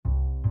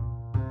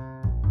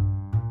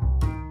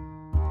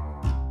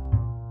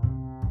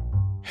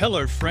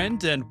Hello,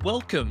 friend, and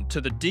welcome to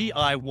the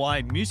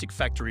DIY Music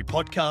Factory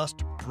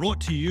podcast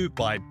brought to you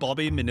by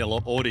Bobby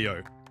Manila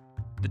Audio.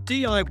 The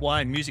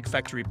DIY Music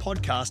Factory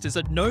podcast is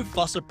a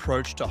no-fuss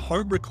approach to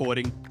home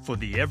recording for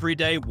the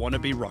everyday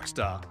wannabe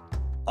rockstar.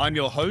 I'm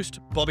your host,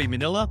 Bobby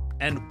Manila,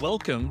 and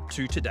welcome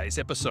to today's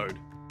episode.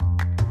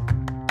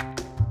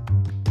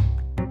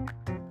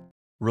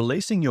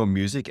 Releasing your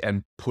music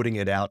and putting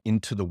it out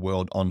into the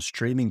world on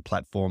streaming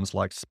platforms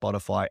like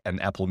Spotify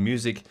and Apple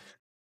Music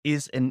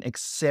is an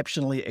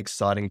exceptionally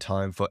exciting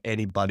time for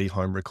anybody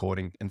home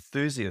recording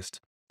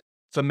enthusiast.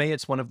 For me,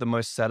 it's one of the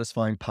most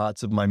satisfying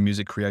parts of my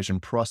music creation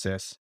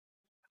process.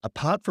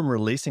 Apart from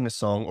releasing a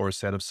song or a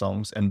set of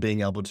songs and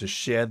being able to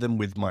share them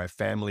with my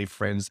family,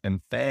 friends,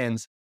 and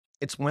fans,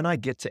 it's when I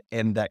get to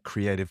end that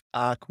creative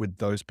arc with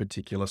those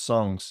particular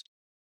songs.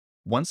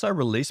 Once I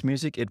release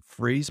music, it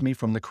frees me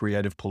from the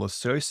creative pull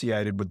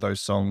associated with those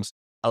songs,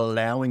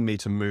 allowing me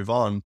to move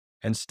on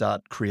and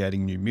start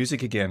creating new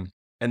music again.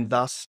 And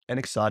thus, an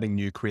exciting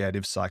new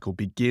creative cycle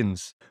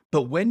begins.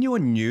 But when you're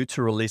new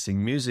to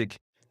releasing music,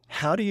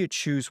 how do you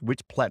choose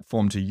which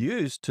platform to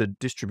use to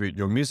distribute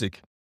your music?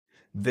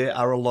 There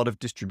are a lot of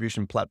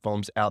distribution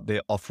platforms out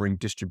there offering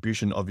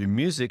distribution of your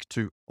music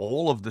to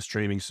all of the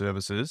streaming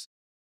services,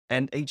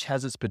 and each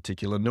has its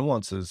particular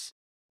nuances.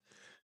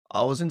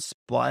 I was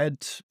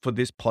inspired for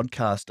this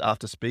podcast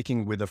after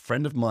speaking with a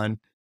friend of mine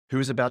who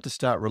is about to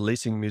start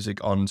releasing music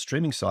on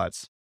streaming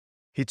sites.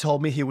 He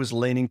told me he was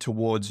leaning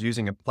towards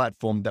using a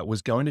platform that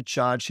was going to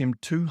charge him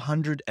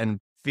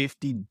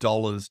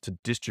 $250 to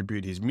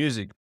distribute his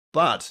music,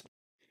 but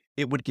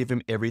it would give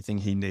him everything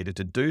he needed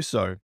to do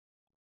so.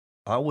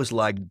 I was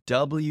like,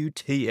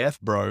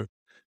 WTF, bro,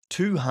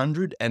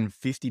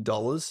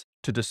 $250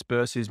 to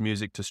disperse his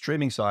music to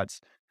streaming sites.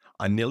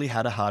 I nearly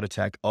had a heart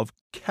attack of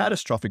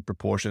catastrophic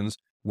proportions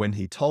when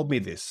he told me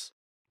this.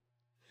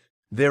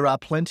 There are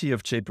plenty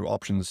of cheaper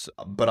options,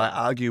 but I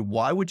argue,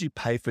 why would you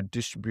pay for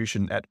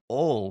distribution at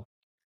all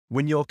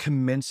when you're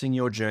commencing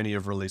your journey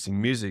of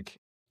releasing music?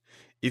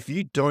 If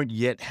you don't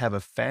yet have a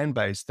fan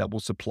base that will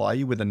supply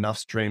you with enough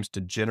streams to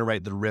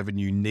generate the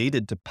revenue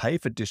needed to pay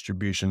for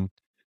distribution,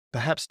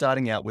 perhaps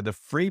starting out with a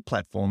free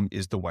platform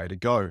is the way to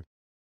go.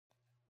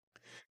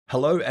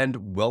 Hello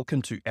and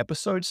welcome to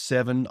episode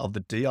 7 of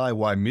the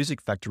DIY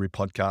Music Factory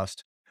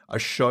podcast, a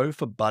show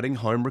for budding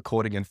home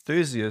recording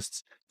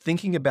enthusiasts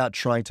thinking about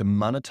trying to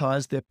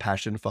monetize their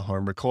passion for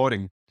home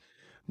recording.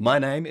 My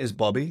name is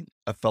Bobby,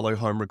 a fellow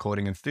home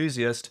recording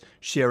enthusiast,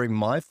 sharing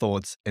my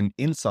thoughts and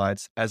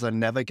insights as I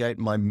navigate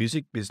my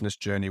music business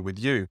journey with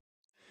you.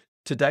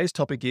 Today's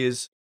topic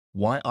is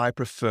why I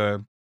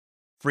prefer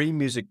free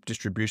music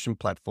distribution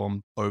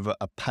platform over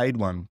a paid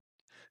one.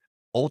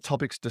 All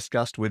topics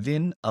discussed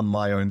within are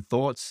my own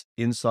thoughts,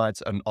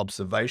 insights, and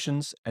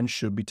observations and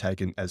should be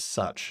taken as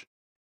such.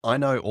 I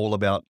know all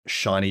about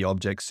shiny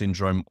object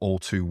syndrome all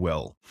too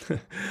well.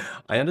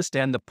 I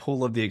understand the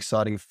pull of the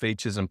exciting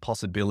features and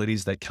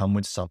possibilities that come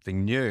with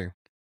something new.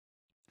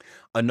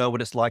 I know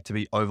what it's like to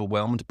be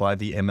overwhelmed by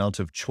the amount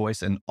of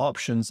choice and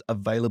options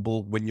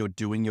available when you're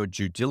doing your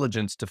due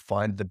diligence to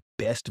find the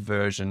best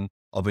version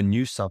of a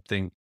new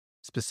something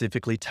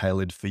specifically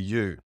tailored for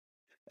you.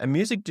 And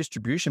music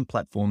distribution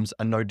platforms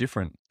are no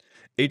different.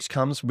 Each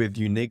comes with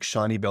unique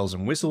shiny bells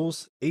and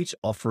whistles, each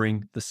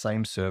offering the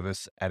same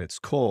service at its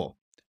core.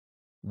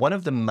 One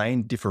of the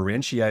main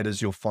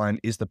differentiators you'll find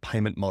is the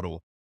payment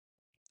model.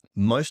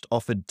 Most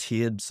offered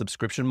tiered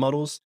subscription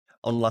models,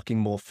 unlocking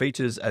more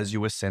features as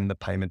you ascend the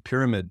payment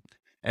pyramid,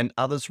 and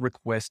others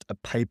request a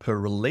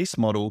pay-per-release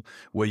model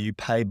where you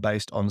pay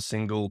based on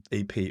single,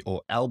 EP,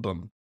 or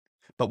album.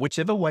 But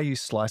whichever way you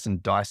slice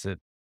and dice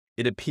it,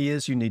 it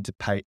appears you need to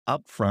pay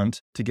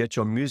upfront to get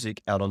your music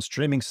out on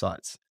streaming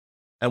sites.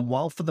 And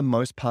while for the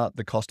most part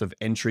the cost of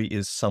entry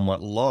is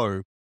somewhat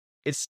low,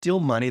 it's still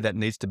money that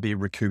needs to be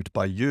recouped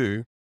by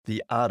you,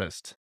 the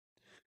artist.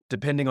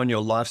 Depending on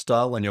your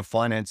lifestyle and your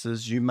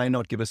finances, you may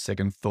not give a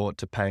second thought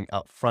to paying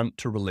upfront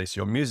to release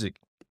your music.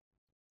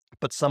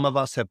 But some of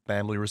us have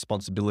family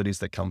responsibilities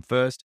that come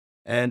first,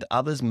 and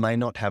others may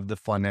not have the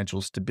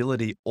financial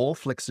stability or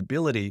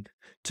flexibility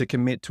to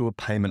commit to a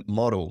payment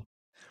model.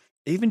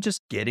 Even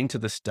just getting to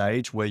the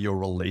stage where you're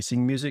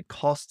releasing music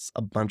costs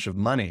a bunch of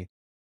money.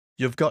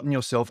 You've gotten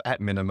yourself at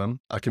minimum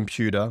a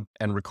computer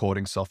and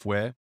recording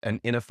software,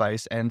 an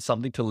interface, and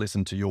something to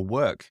listen to your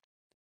work.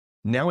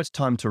 Now it's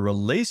time to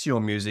release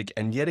your music,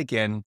 and yet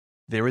again,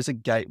 there is a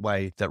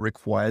gateway that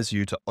requires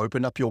you to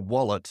open up your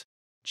wallet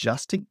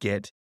just to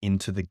get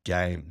into the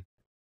game.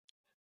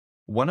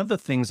 One of the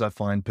things I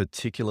find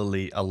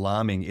particularly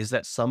alarming is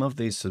that some of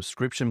these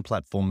subscription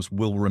platforms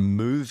will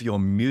remove your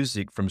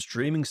music from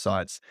streaming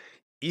sites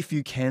if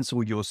you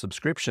cancel your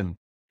subscription,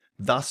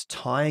 thus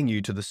tying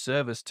you to the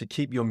service to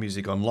keep your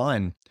music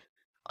online.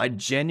 I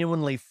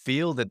genuinely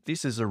feel that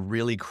this is a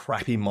really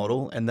crappy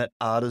model and that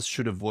artists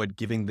should avoid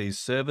giving these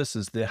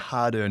services their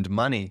hard-earned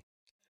money.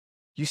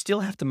 You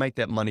still have to make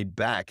that money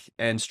back,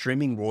 and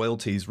streaming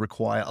royalties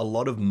require a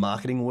lot of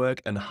marketing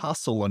work and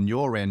hustle on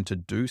your end to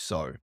do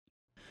so.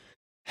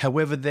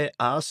 However, there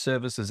are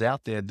services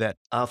out there that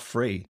are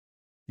free.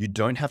 You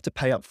don't have to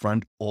pay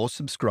upfront or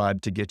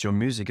subscribe to get your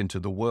music into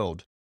the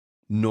world,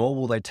 nor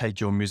will they take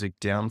your music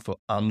down for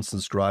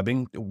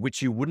unsubscribing,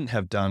 which you wouldn't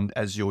have done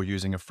as you're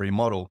using a free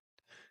model.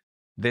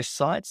 Their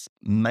sites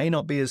may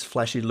not be as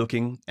flashy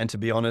looking, and to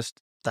be honest,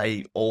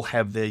 they all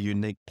have their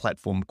unique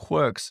platform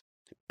quirks,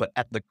 but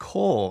at the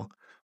core,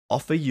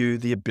 offer you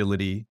the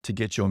ability to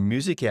get your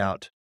music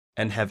out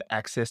and have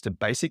access to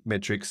basic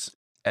metrics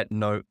at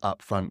no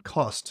upfront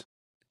cost.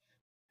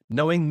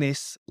 Knowing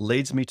this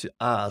leads me to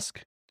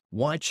ask,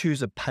 why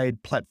choose a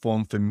paid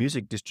platform for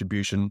music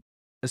distribution,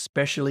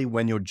 especially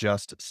when you're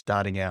just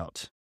starting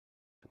out?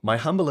 My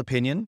humble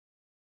opinion,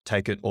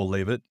 take it or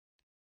leave it,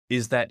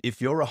 is that if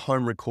you're a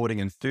home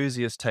recording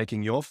enthusiast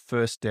taking your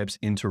first steps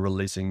into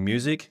releasing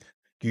music,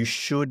 you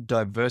should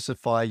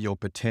diversify your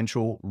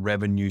potential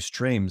revenue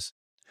streams,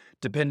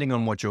 depending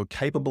on what you're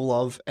capable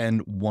of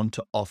and want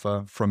to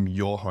offer from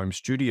your home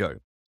studio.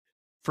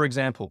 For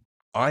example,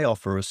 I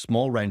offer a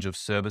small range of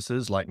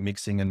services like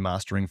mixing and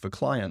mastering for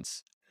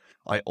clients.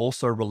 I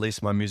also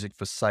release my music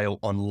for sale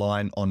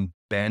online on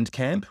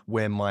Bandcamp,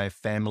 where my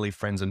family,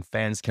 friends, and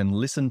fans can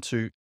listen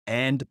to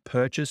and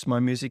purchase my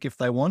music if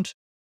they want.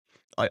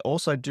 I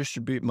also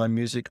distribute my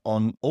music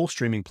on all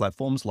streaming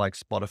platforms like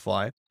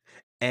Spotify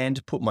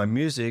and put my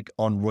music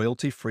on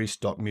royalty-free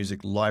stock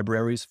music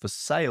libraries for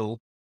sale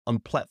on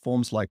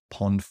platforms like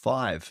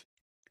Pond5.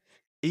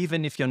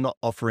 Even if you're not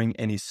offering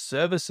any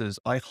services,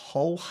 I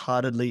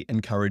wholeheartedly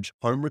encourage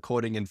home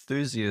recording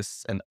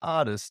enthusiasts and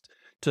artists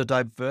to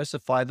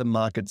diversify the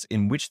markets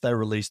in which they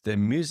release their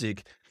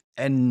music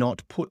and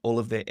not put all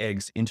of their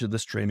eggs into the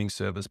streaming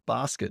service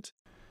basket.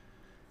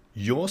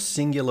 Your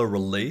singular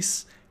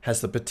release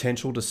has the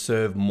potential to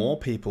serve more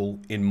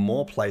people in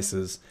more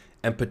places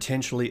and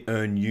potentially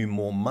earn you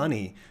more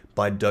money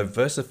by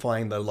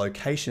diversifying the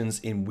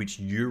locations in which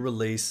you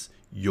release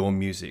your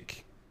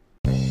music.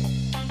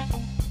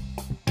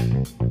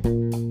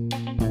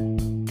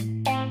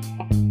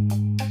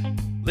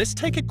 Let's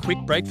take a quick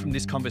break from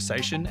this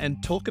conversation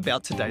and talk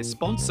about today's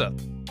sponsor.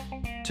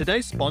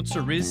 Today's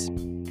sponsor is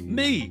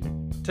me.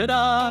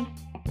 Ta-da!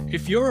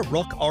 If you're a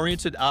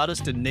rock-oriented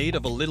artist in need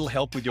of a little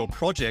help with your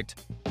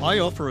project, I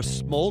offer a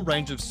small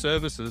range of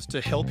services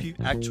to help you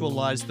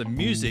actualize the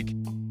music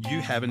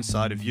you have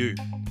inside of you.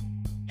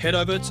 Head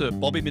over to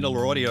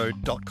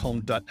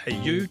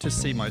bobbymineraudio.com.au to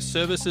see my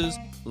services,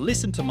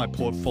 listen to my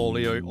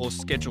portfolio, or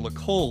schedule a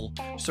call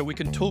so we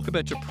can talk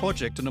about your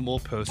project on a more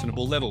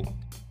personable level.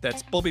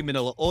 That's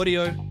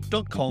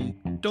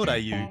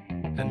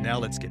bobbymineraudio.com.au. And now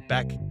let's get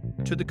back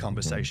to the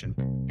conversation.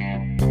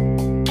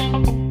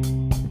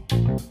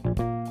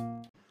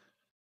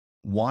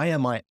 Why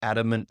am I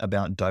adamant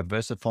about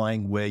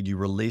diversifying where you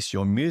release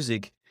your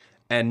music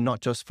and not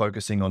just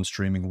focusing on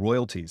streaming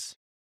royalties?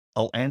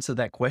 I'll answer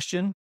that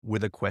question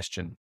with a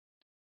question.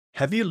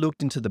 Have you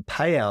looked into the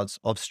payouts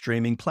of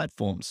streaming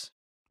platforms?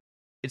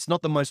 It's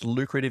not the most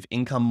lucrative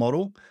income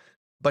model,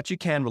 but you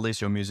can release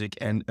your music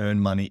and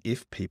earn money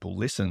if people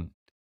listen.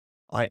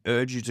 I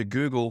urge you to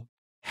Google,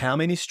 how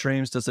many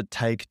streams does it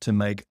take to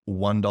make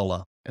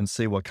 $1 and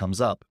see what comes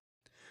up.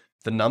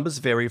 The numbers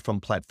vary from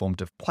platform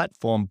to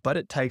platform, but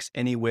it takes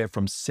anywhere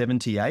from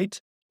 78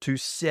 to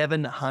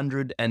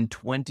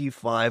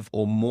 725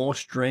 or more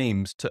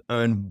streams to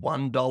earn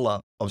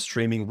 $1 of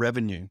streaming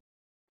revenue.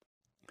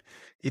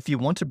 If you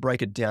want to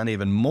break it down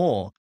even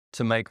more,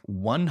 to make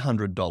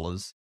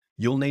 $100,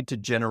 you'll need to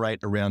generate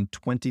around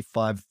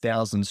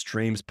 25,000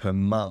 streams per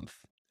month.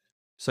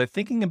 So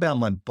thinking about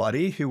my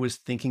buddy who was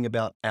thinking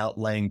about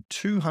outlaying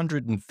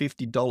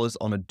 $250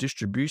 on a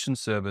distribution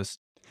service,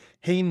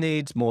 he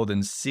needs more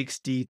than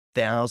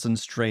 60,000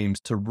 streams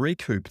to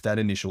recoup that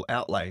initial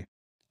outlay.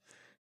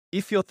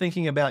 If you're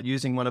thinking about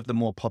using one of the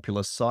more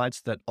popular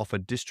sites that offer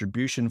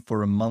distribution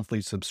for a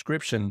monthly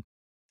subscription,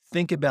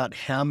 think about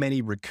how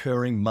many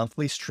recurring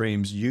monthly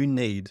streams you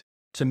need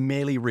to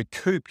merely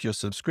recoup your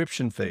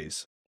subscription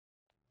fees.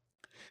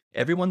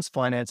 Everyone's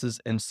finances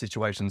and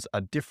situations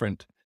are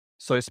different,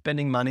 so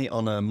spending money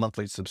on a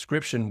monthly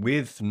subscription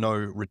with no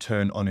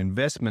return on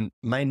investment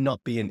may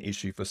not be an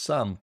issue for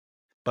some.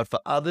 But for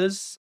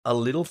others, a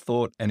little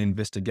thought and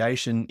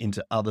investigation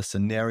into other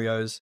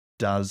scenarios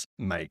does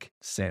make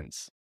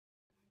sense.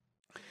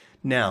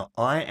 Now,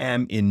 I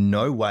am in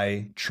no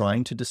way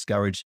trying to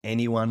discourage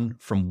anyone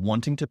from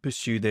wanting to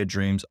pursue their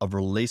dreams of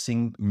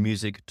releasing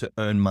music to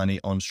earn money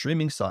on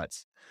streaming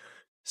sites.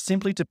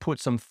 Simply to put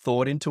some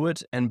thought into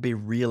it and be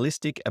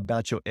realistic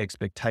about your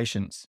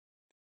expectations.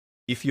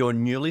 If you're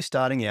newly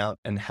starting out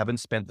and haven't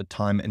spent the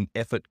time and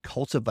effort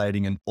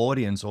cultivating an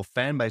audience or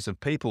fan base of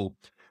people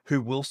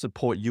who will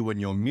support you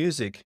and your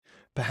music,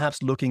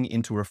 perhaps looking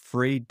into a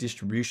free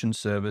distribution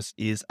service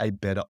is a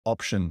better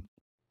option.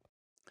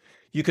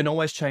 You can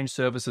always change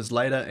services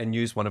later and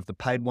use one of the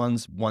paid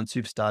ones once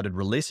you've started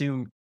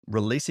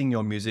releasing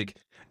your music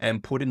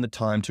and put in the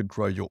time to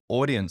grow your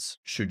audience,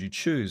 should you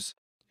choose.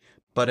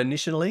 But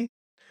initially,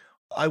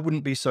 I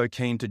wouldn't be so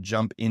keen to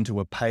jump into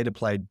a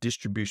pay-to-play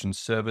distribution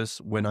service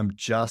when I'm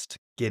just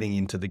getting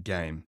into the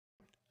game.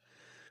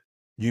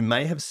 You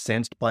may have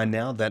sensed by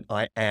now that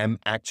I am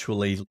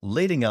actually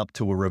leading up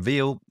to a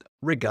reveal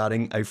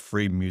regarding a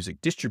free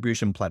music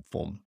distribution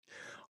platform.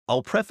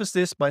 I'll preface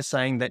this by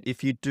saying that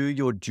if you do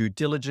your due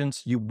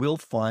diligence, you will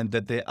find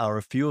that there are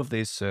a few of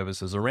these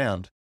services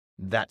around.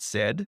 That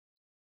said,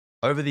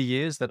 over the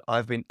years that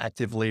I've been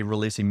actively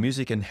releasing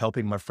music and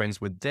helping my friends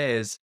with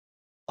theirs,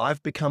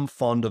 I've become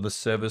fond of a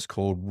service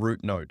called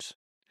RootNote.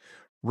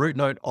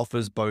 RootNote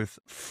offers both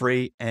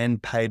free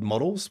and paid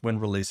models when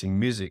releasing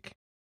music.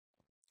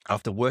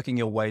 After working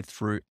your way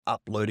through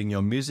uploading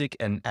your music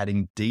and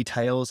adding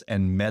details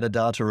and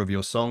metadata of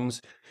your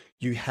songs,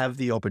 you have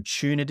the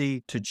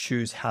opportunity to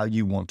choose how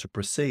you want to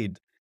proceed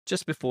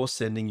just before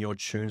sending your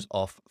tunes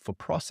off for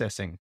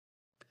processing.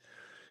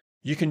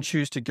 You can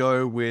choose to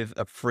go with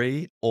a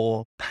free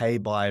or pay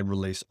by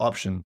release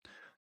option.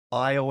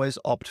 I always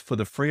opt for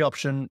the free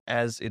option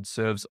as it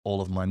serves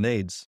all of my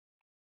needs.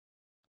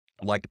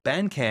 Like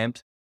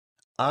Bandcamp,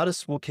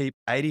 artists will keep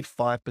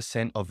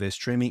 85% of their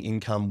streaming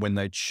income when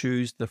they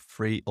choose the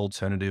free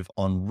alternative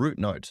on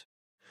RootNote.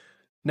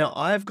 Now,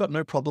 I've got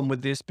no problem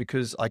with this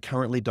because I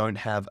currently don't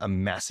have a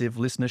massive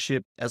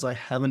listenership as I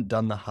haven't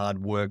done the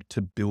hard work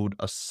to build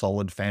a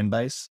solid fan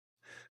base.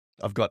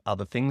 I've got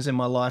other things in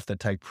my life that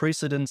take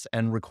precedence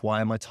and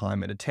require my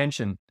time and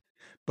attention.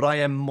 But I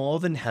am more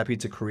than happy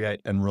to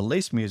create and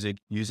release music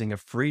using a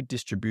free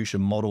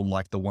distribution model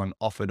like the one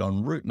offered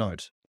on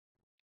RootNote.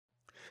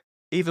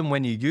 Even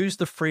when you use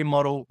the free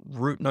model,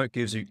 RootNote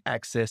gives you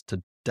access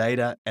to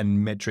data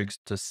and metrics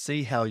to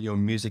see how your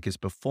music is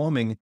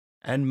performing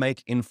and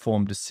make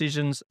informed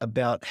decisions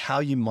about how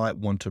you might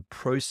want to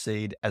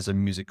proceed as a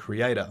music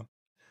creator.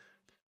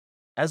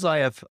 As I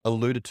have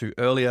alluded to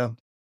earlier,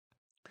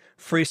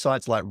 free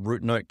sites like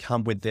RootNote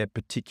come with their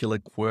particular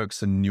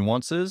quirks and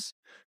nuances.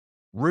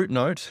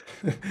 RootNote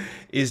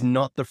is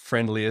not the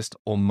friendliest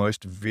or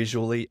most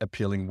visually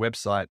appealing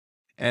website,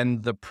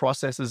 and the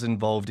processes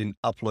involved in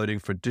uploading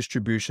for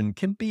distribution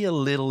can be a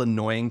little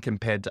annoying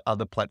compared to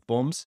other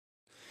platforms.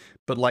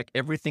 But like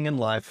everything in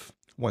life,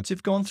 once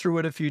you've gone through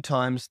it a few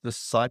times, the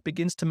site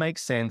begins to make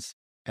sense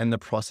and the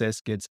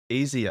process gets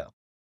easier.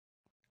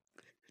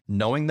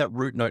 Knowing that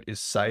RootNote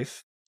is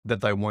safe, that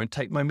they won't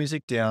take my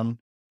music down,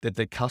 that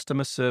their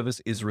customer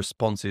service is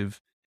responsive,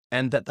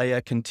 and that they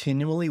are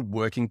continually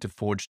working to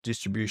forge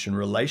distribution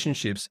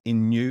relationships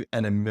in new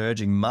and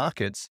emerging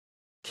markets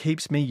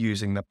keeps me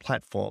using the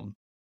platform.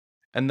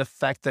 And the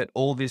fact that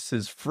all this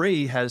is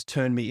free has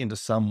turned me into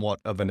somewhat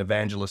of an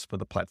evangelist for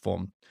the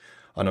platform.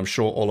 And I'm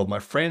sure all of my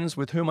friends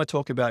with whom I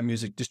talk about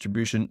music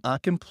distribution are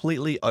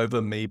completely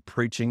over me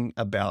preaching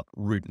about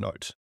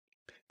RootNote.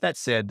 That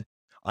said,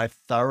 I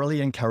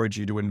thoroughly encourage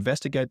you to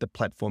investigate the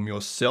platform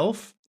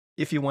yourself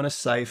if you want a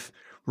safe,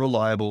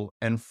 reliable,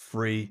 and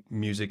free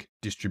music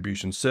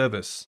distribution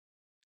service.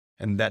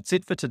 And that's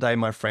it for today,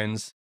 my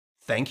friends.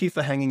 Thank you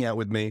for hanging out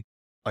with me.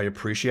 I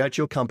appreciate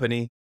your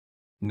company.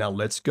 Now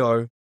let's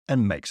go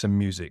and make some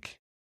music.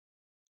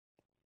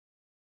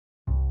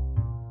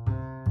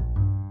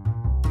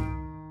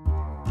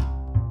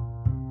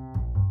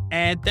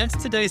 And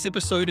that's today's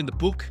episode in the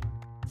book.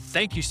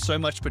 Thank you so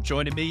much for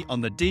joining me on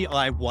the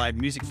DIY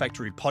Music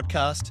Factory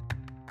podcast.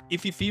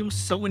 If you feel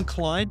so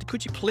inclined,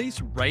 could you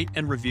please rate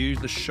and review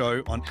the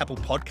show on Apple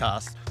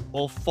Podcasts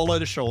or follow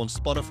the show on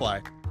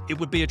Spotify? It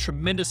would be a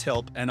tremendous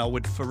help and I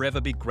would forever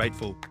be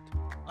grateful.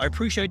 I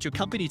appreciate your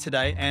company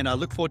today and I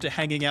look forward to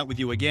hanging out with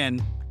you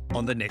again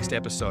on the next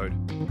episode.